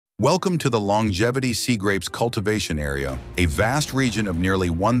Welcome to the Longevity Sea Grapes Cultivation Area, a vast region of nearly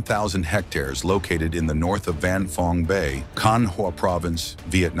 1,000 hectares located in the north of Van Phong Bay, Can Hoa Province,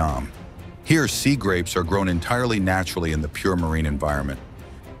 Vietnam. Here, sea grapes are grown entirely naturally in the pure marine environment,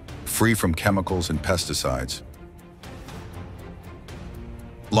 free from chemicals and pesticides.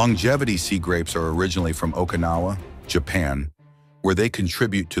 Longevity sea grapes are originally from Okinawa, Japan, where they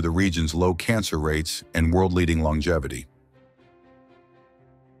contribute to the region's low cancer rates and world-leading longevity.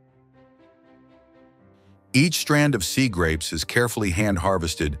 Each strand of sea grapes is carefully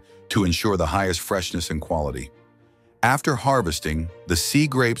hand-harvested to ensure the highest freshness and quality. After harvesting, the sea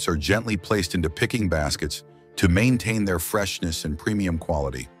grapes are gently placed into picking baskets to maintain their freshness and premium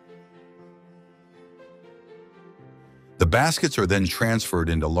quality. The baskets are then transferred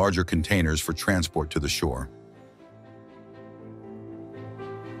into larger containers for transport to the shore.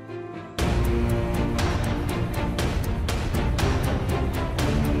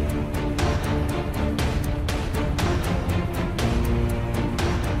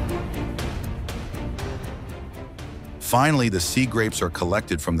 Finally, the sea grapes are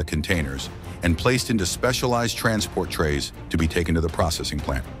collected from the containers and placed into specialized transport trays to be taken to the processing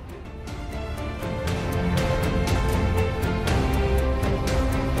plant.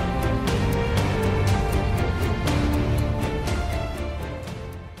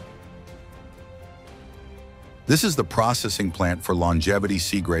 This is the processing plant for Longevity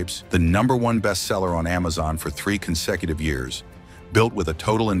Sea Grapes, the #1 bestseller on Amazon for 3 consecutive years, built with a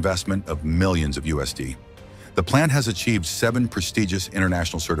total investment of millions of USD. The plant has achieved 7 prestigious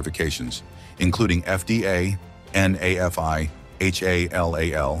international certifications, including FDA, NAFI,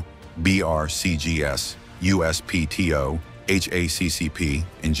 HALAL, BRCGS, USPTO, HACCP,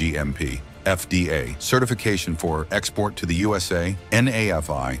 and GMP. FDA, certification for export to the USA,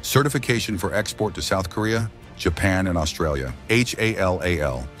 NAFI, certification for export to South Korea, Japan, and Australia,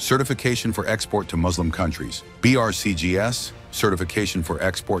 HALAL, certification for export to Muslim countries, BRCGS, certification for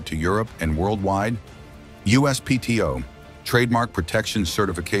export to Europe and worldwide, USPTO, Trademark Protection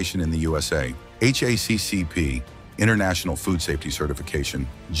Certification in the USA, HACCP, International Food Safety Certification,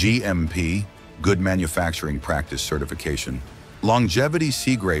 GMP, Good Manufacturing Practice Certification. Longevity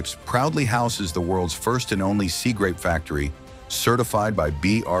Sea Grapes proudly houses the world's first and only sea grape factory certified by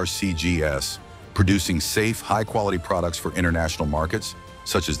BRCGS, producing safe, high-quality products for international markets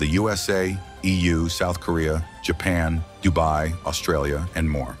such as the USA, EU, South Korea, Japan, Dubai, Australia, and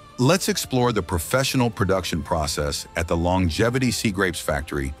more. Let's explore the professional production process at the Longevity Sea Grapes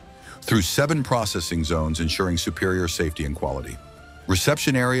factory through 7 processing zones ensuring superior safety and quality.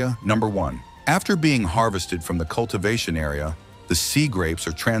 Reception area number 1. After being harvested from the cultivation area, the sea grapes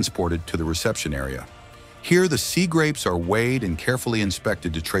are transported to the reception area. Here, the sea grapes are weighed and carefully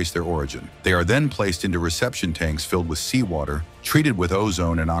inspected to trace their origin. They are then placed into reception tanks filled with seawater, treated with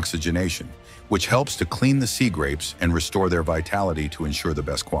ozone and oxygenation, which helps to clean the sea grapes and restore their vitality to ensure the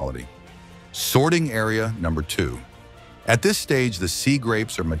best quality. Sorting area number 2. At this stage, the sea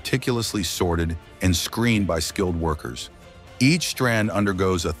grapes are meticulously sorted and screened by skilled workers. Each strand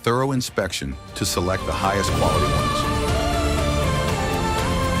undergoes a thorough inspection to select the highest quality ones.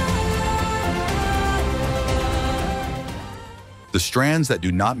 The strands that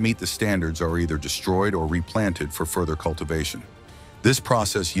do not meet the standards are either destroyed or replanted for further cultivation. This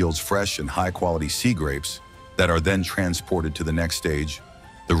process yields fresh and high-quality sea grapes that are then transported to the next stage,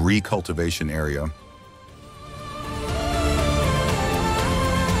 the recultivation area.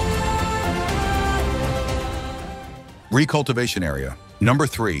 Recultivation area number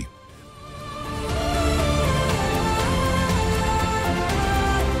 3.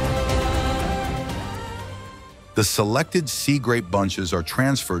 The selected sea grape bunches are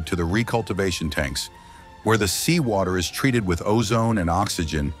transferred to the recultivation tanks, where the seawater is treated with ozone and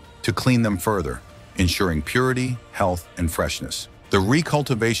oxygen to clean them further, ensuring purity, health, and freshness. The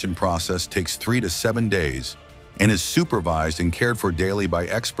recultivation process takes 3 to 7 days and is supervised and cared for daily by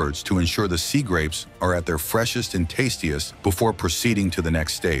experts to ensure the sea grapes are at their freshest and tastiest before proceeding to the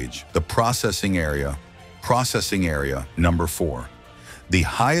next stage, the processing area. Processing area number 4. The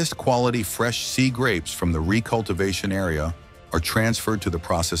highest quality fresh sea grapes from the recultivation area are transferred to the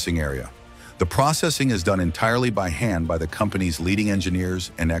processing area. The processing is done entirely by hand by the company's leading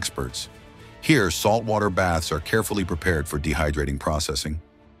engineers and experts. Here, saltwater baths are carefully prepared for dehydrating processing.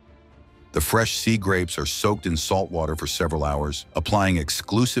 The fresh sea grapes are soaked in salt water for several hours, applying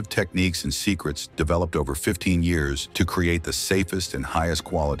exclusive techniques and secrets developed over 15 years to create the safest and highest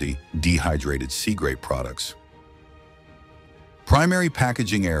quality dehydrated sea grape products. Primary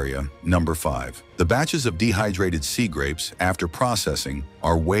packaging area number 5. The batches of dehydrated sea grapes, after processing,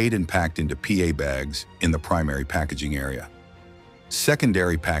 are weighed and packed into PA bags in the primary packaging area.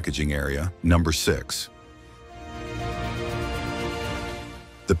 Secondary packaging area, number 6.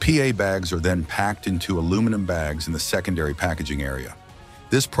 The PA bags are then packed into aluminum bags in the secondary packaging area.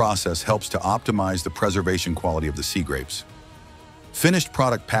 This process helps to optimize the preservation quality of the sea grapes. Finished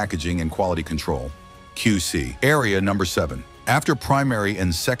product packaging and quality control, QC. Area number 7. After primary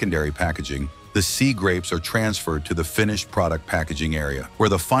and secondary packaging, the sea grapes are transferred to the finished product packaging area, where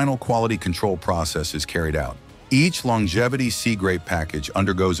the final quality control process is carried out. Each longevity sea grape package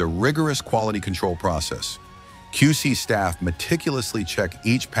undergoes a rigorous quality control process. QC staff meticulously check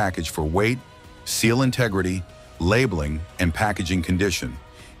each package for weight, seal integrity, labeling, and packaging condition,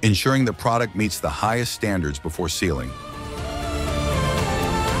 ensuring the product meets the highest standards before sealing.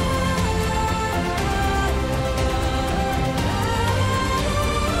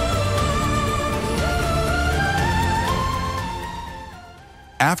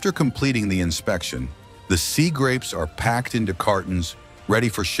 After completing the inspection, the sea grapes are packed into cartons, ready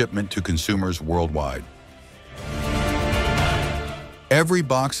for shipment to consumers worldwide. Every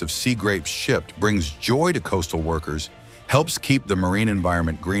box of sea grapes shipped brings joy to coastal workers, helps keep the marine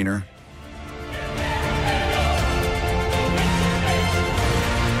environment greener,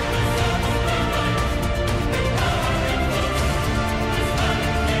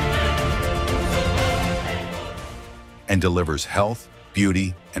 and delivers health,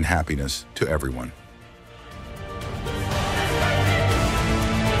 beauty, and happiness to everyone.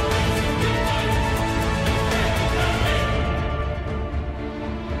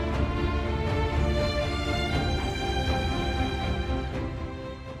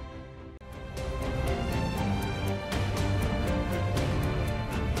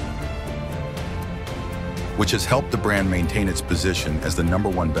 Which has helped the brand maintain its position as the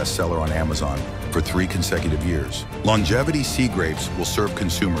 #1 bestseller on Amazon for 3 consecutive years. Longevity Sea Grapes will serve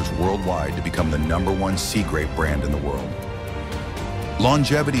consumers worldwide to become the #1 sea grape brand in the world.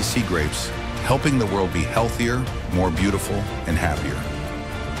 Longevity Sea Grapes, helping the world be healthier, more beautiful, and happier.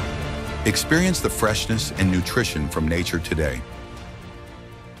 Experience the freshness and nutrition from nature today